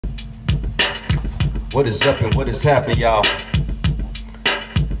What is up and what is happening, y'all?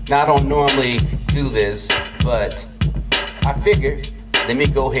 Now, I don't normally do this, but I figured let me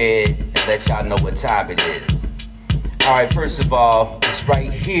go ahead and let y'all know what time it is. Alright, first of all, this right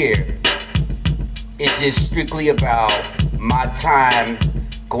here is just strictly about my time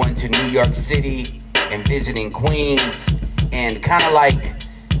going to New York City and visiting Queens and kind of like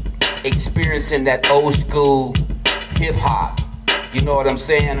experiencing that old school hip hop. You know what I'm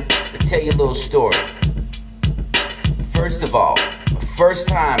saying? To tell you a little story. First of all, my first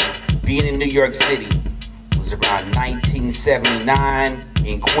time being in New York City was around 1979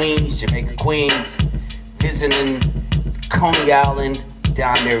 in Queens, Jamaica, Queens, visiting Coney Island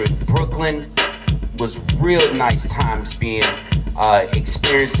down there in Brooklyn. Was real nice times being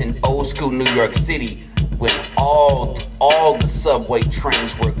experiencing old school New York City when all the subway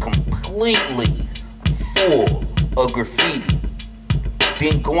trains were completely full of graffiti.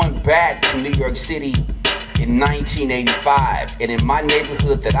 Then going back to New York City in 1985, and in my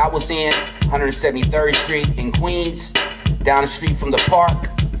neighborhood that I was in, 173rd Street in Queens, down the street from the park,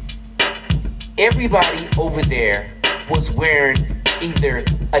 everybody over there was wearing either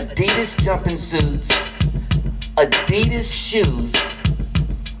Adidas jumping suits, Adidas shoes,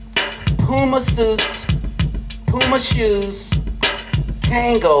 Puma suits, Puma shoes,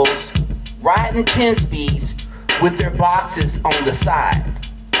 Kangos, riding 10-speeds with their boxes on the side.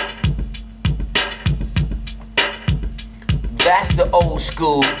 That's the old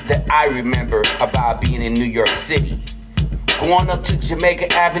school that I remember about being in New York City. Going up to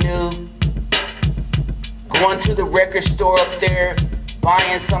Jamaica Avenue, going to the record store up there,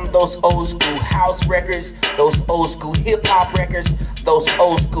 buying some of those old school house records, those old school hip hop records, those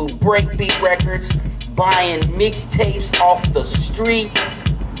old school breakbeat records, buying mixtapes off the streets.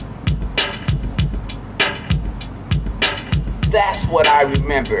 That's what I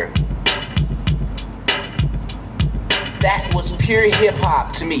remember. That was pure hip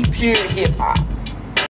hop to me, pure hip hop.